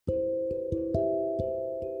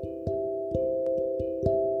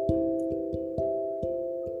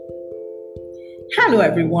Hello,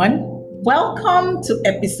 everyone. Welcome to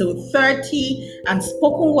episode 30 and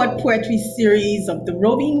spoken word poetry series of the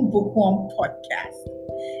Roving Bookworm podcast.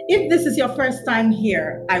 If this is your first time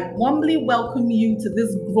here, I warmly welcome you to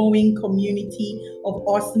this growing community of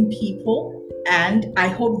awesome people, and I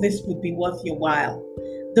hope this would be worth your while.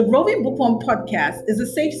 The Roving Bookworm podcast is a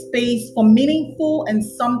safe space for meaningful and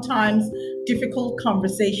sometimes difficult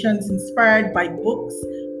conversations inspired by books,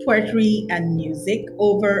 poetry, and music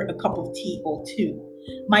over a cup of tea or two.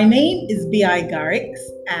 My name is B.I. Garrix,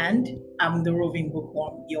 and I'm the Roving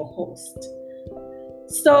Bookworm, your host.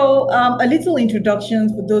 So, a little introduction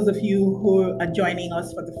for those of you who are joining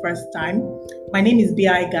us for the first time. My name is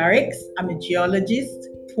B.I. Garrix. I'm a geologist,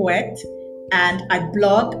 poet, and I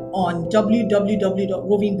blog on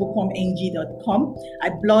www.rovingbookwormng.com. I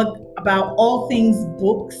blog about all things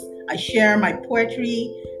books. I share my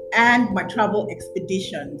poetry and my travel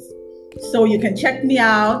expeditions. So you can check me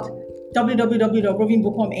out,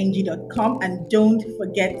 www.rovingbookwormng.com, and don't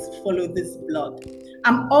forget to follow this blog.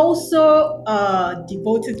 I'm also a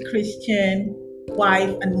devoted Christian,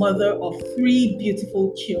 wife, and mother of 3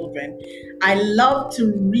 beautiful children. I love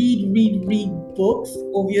to read books,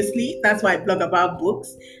 obviously. That's why I blog about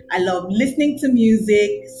books. I love listening to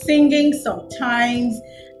music, singing sometimes,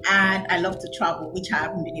 and I love to travel, which I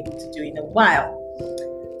haven't been able to do in a while.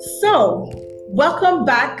 So, welcome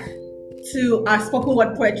back to our spoken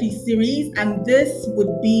word poetry series, and this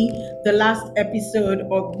would be the last episode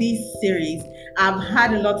of this series. I've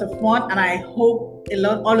had a lot of fun, and I hope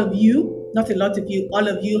all of you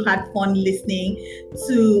had fun listening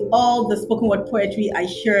to all the spoken word poetry I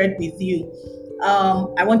shared with you.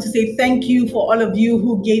 I want to say thank you for all of you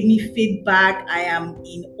who gave me feedback. I am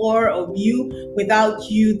in awe of you. Without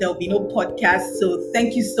you, there'll be no podcast. So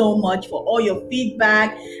thank you so much for all your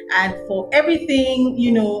feedback and for everything,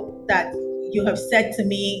 that you have said to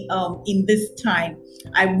me in this time.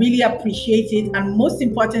 I really appreciate it. And most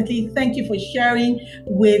importantly, thank you for sharing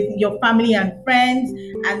with your family and friends.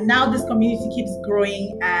 And now this community keeps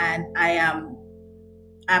growing, and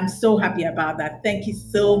I'm so happy about that. Thank you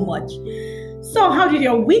so much. So how did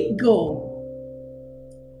your week go?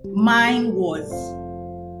 Mine was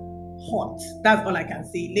hot. That's all I can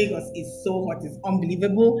say. Lagos is so hot. It's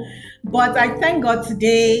unbelievable. But I thank God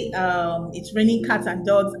today it's raining cats and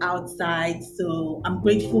dogs outside. So I'm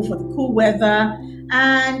grateful for the cool weather.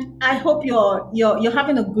 And I hope you're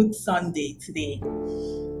having a good Sunday today.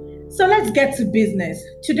 So let's get to business.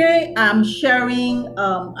 Today I'm sharing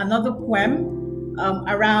another poem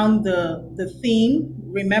around the theme.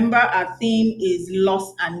 Remember, our theme is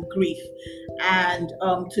loss and grief. And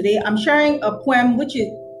today I'm sharing a poem which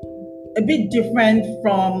is a bit different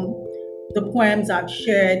from the poems I've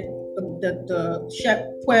shared, the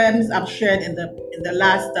poems I've shared in the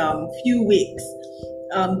last few weeks.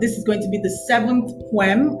 This is going to be the 7th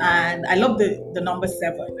poem, and I love the number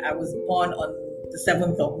 7. I was born on the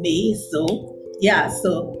 7th of May, so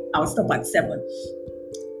I'll stop at 7.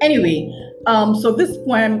 Anyway, so this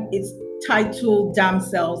poem is titled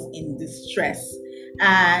Damsels in Distress,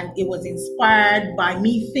 and it was inspired by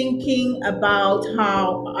me thinking about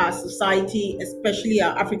how our society, especially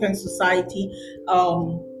our African society,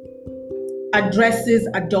 addresses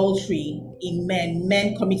adultery in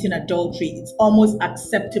men committing adultery. It's almost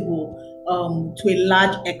acceptable to a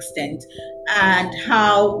large extent, and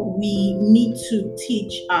how we need to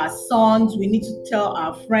teach our sons, we need to tell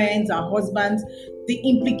our friends, our husbands, the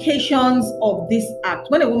implications of this act.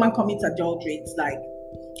 When a woman commits adultery, it's like,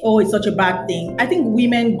 oh, it's such a bad thing. I think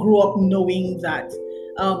women grew up knowing that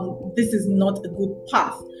this is not a good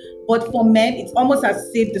path. But for men, it's almost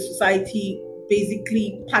as if the society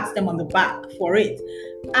basically pats them on the back for it.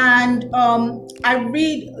 And I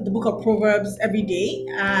read the book of Proverbs every day,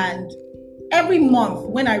 and every month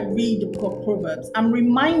when I read the book of Proverbs, I'm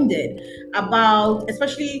reminded about,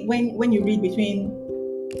 especially when you read between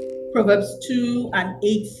Proverbs 2 and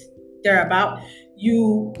 8, thereabout,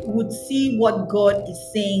 you would see what God is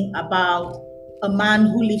saying about a man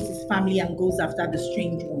who leaves his family and goes after the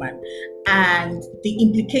strange woman, and the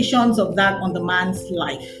implications of that on the man's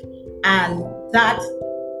life, and that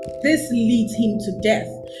this leads him to death.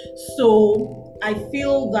 So I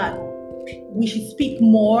feel that we should speak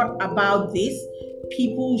more about this.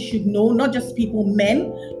 People should know, not just people,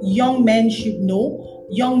 men, young men should know.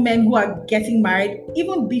 Young men who are getting married,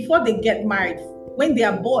 even before they get married, when they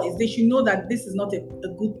are boys, they should know that this is not a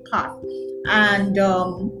good path. And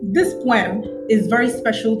this poem is very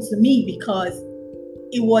special to me because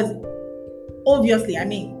it was obviously, I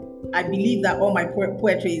believe that all my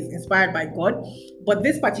poetry is inspired by God, but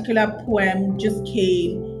this particular poem just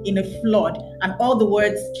came in a flood, and all the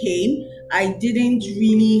words came. I didn't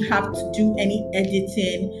really have to do any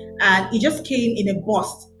editing, and it just came in a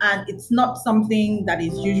burst, and it's not something that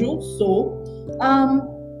is usual.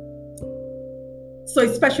 So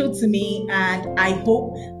it's special to me, and I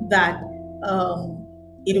hope that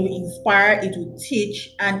it will inspire, it will teach,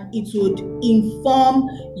 and it would inform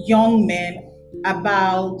young men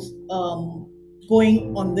about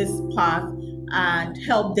going on this path and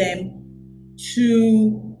help them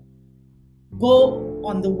to go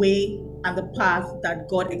on the way and the path that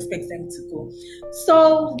God expects them to go.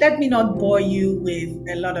 So let me not bore you with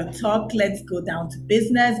a lot of talk. Let's go down to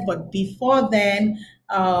business. But before then,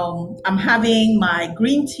 I'm having my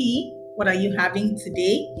green tea. What are you having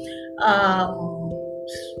today?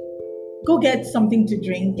 Go get something to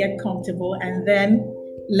drink, get comfortable, and then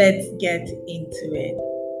let's get into it.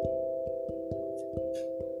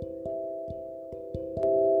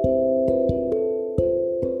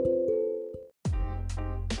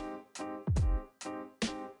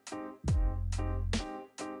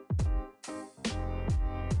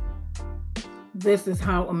 This is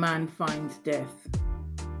how a man finds death.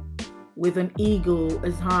 With an ego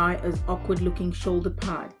as high as awkward-looking shoulder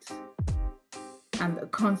pads, and a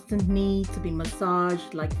constant need to be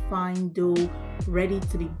massaged like fine dough ready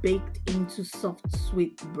to be baked into soft,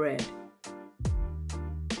 sweet bread.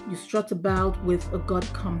 You strut about with a God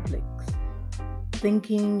complex,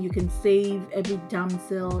 thinking you can save every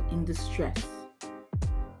damsel in distress,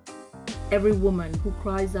 every woman who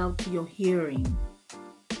cries out to your hearing,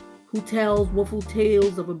 who tells woeful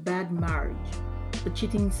tales of a bad marriage, a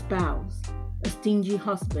cheating spouse, a stingy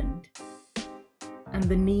husband, and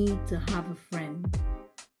the need to have a friend,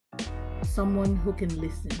 someone who can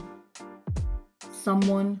listen,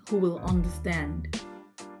 someone who will understand,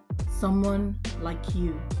 someone like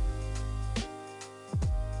you.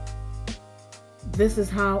 This is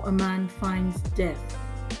how a man finds death.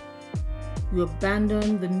 You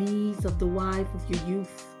abandon the needs of the wife of your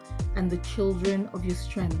youth and the children of your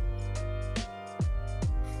strength,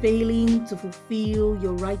 failing to fulfill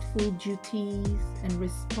your rightful duties and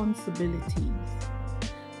responsibilities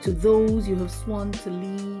to those you have sworn to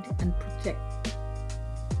lead and protect,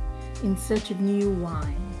 in search of new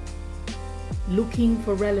wine, looking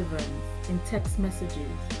for relevance in text messages,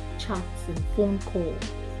 chats, and phone calls,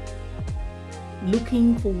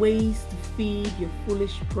 looking for ways to feed your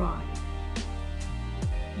foolish pride.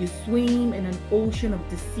 You swim in an ocean of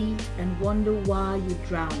deceit and wonder why you're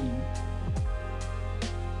drowning.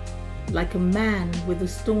 Like a man with a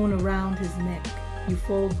stone around his neck, you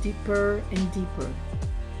fall deeper and deeper.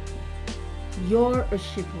 You're a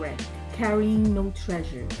shipwreck, carrying no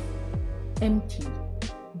treasure, empty,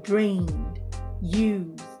 drained,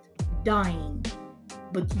 used, dying,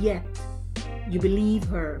 but yet you believe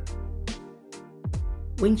her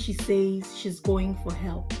when she says she's going for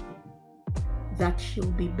help, that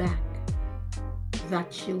she'll be back,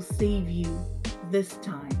 that she'll save you this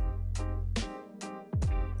time.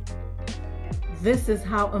 This is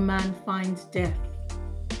how a man finds death.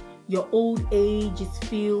 Your old age is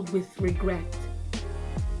filled with regret.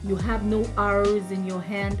 You have no arrows in your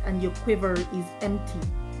hand and your quiver is empty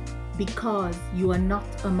because you are not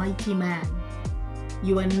a mighty man.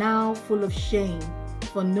 You are now full of shame,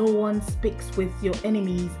 for no one speaks with your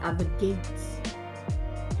enemies at the gates.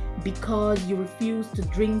 Because you refuse to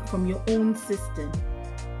drink from your own cistern.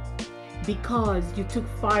 Because you took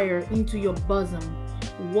fire into your bosom,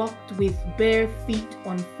 walked with bare feet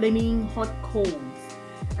on flaming hot coals,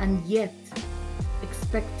 and yet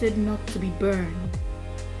expected not to be burned.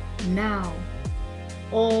 Now,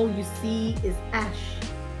 all you see is ash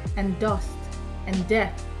and dust and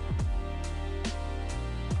death.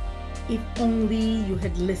 If only you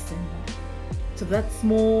had listened to that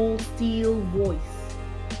small steel voice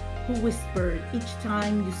who whispered each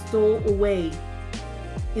time you stole away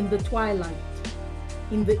in the twilight,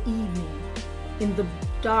 in the evening, in the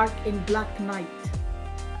dark and black night,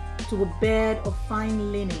 to a bed of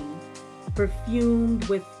fine linen, perfumed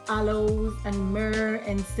with aloes and myrrh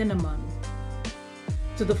and cinnamon,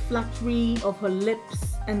 to the flattery of her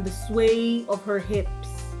lips and the sway of her hips.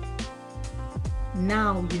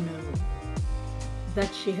 Now you know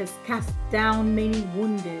that she has cast down many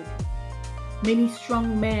wounded. Many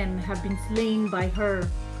strong men have been slain by her,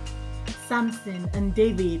 Samson and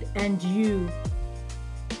David and you.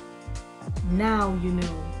 Now you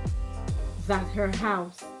know that her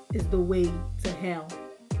house is the way to hell,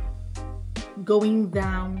 going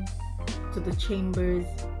down to the chambers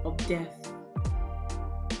of death.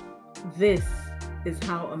 This is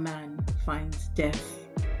how a man finds death.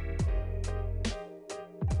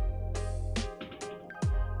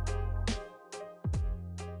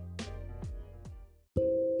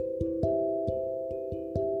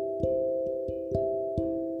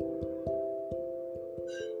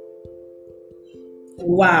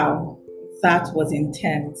 Wow, that was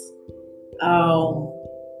intense.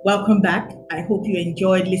 Welcome back. I hope you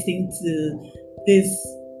enjoyed listening to this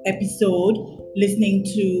episode, listening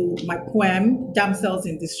to my poem, Damsels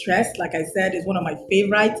in Distress. Like I said, is one of my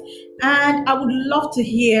favorites. And I would love to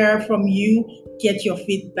hear from you, get your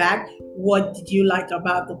feedback. What did you like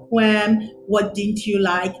about the poem? What didn't you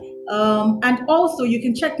like? And also, you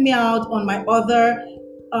can check me out on my other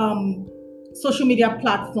social media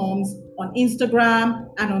platforms, on Instagram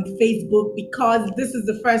and on Facebook, because this is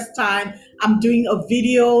the first time I'm doing a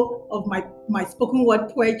video of my spoken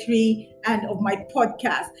word poetry and of my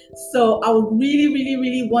podcast. So I would really, really,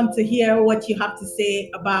 really want to hear what you have to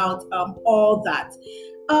say about all that.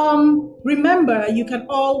 Remember, you can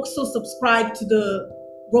also subscribe to the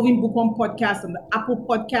Roving Bookworm podcast on the Apple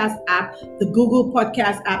Podcast app, the Google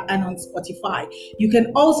Podcast app, and on Spotify. You can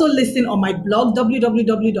also listen on my blog,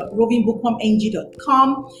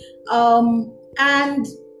 www.rovingbookwormng.com. And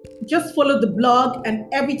just follow the blog, and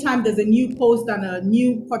every time there's a new post and a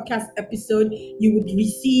new podcast episode, you would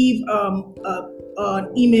receive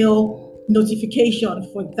an email notification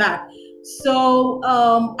for that. So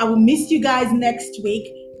I will miss you guys next week,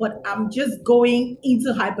 but I'm just going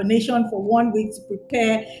into hibernation for 1 week to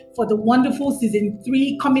prepare for the wonderful season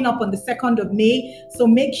 3 coming up on the 2nd of May. So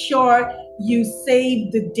make sure you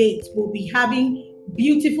save the date. We'll be having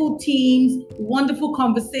beautiful teams, wonderful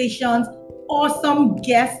conversations, awesome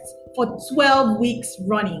guests for 12 weeks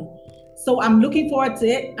running. So I'm looking forward to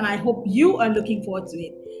it, and I hope you are looking forward to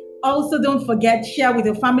it. Also, don't forget, share with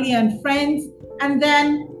your family and friends. And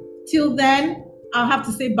then, till then, I'll have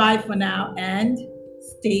to say bye for now, and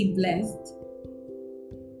stay blessed.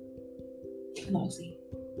 Lousy.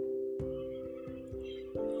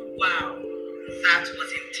 Wow, that was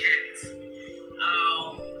intense.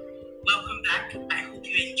 Welcome back. I hope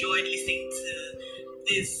you enjoyed listening to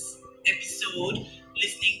this episode,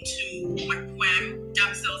 listening to my poem,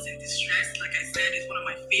 Damsels in Distress. Like I said, it's one of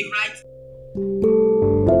my favorites.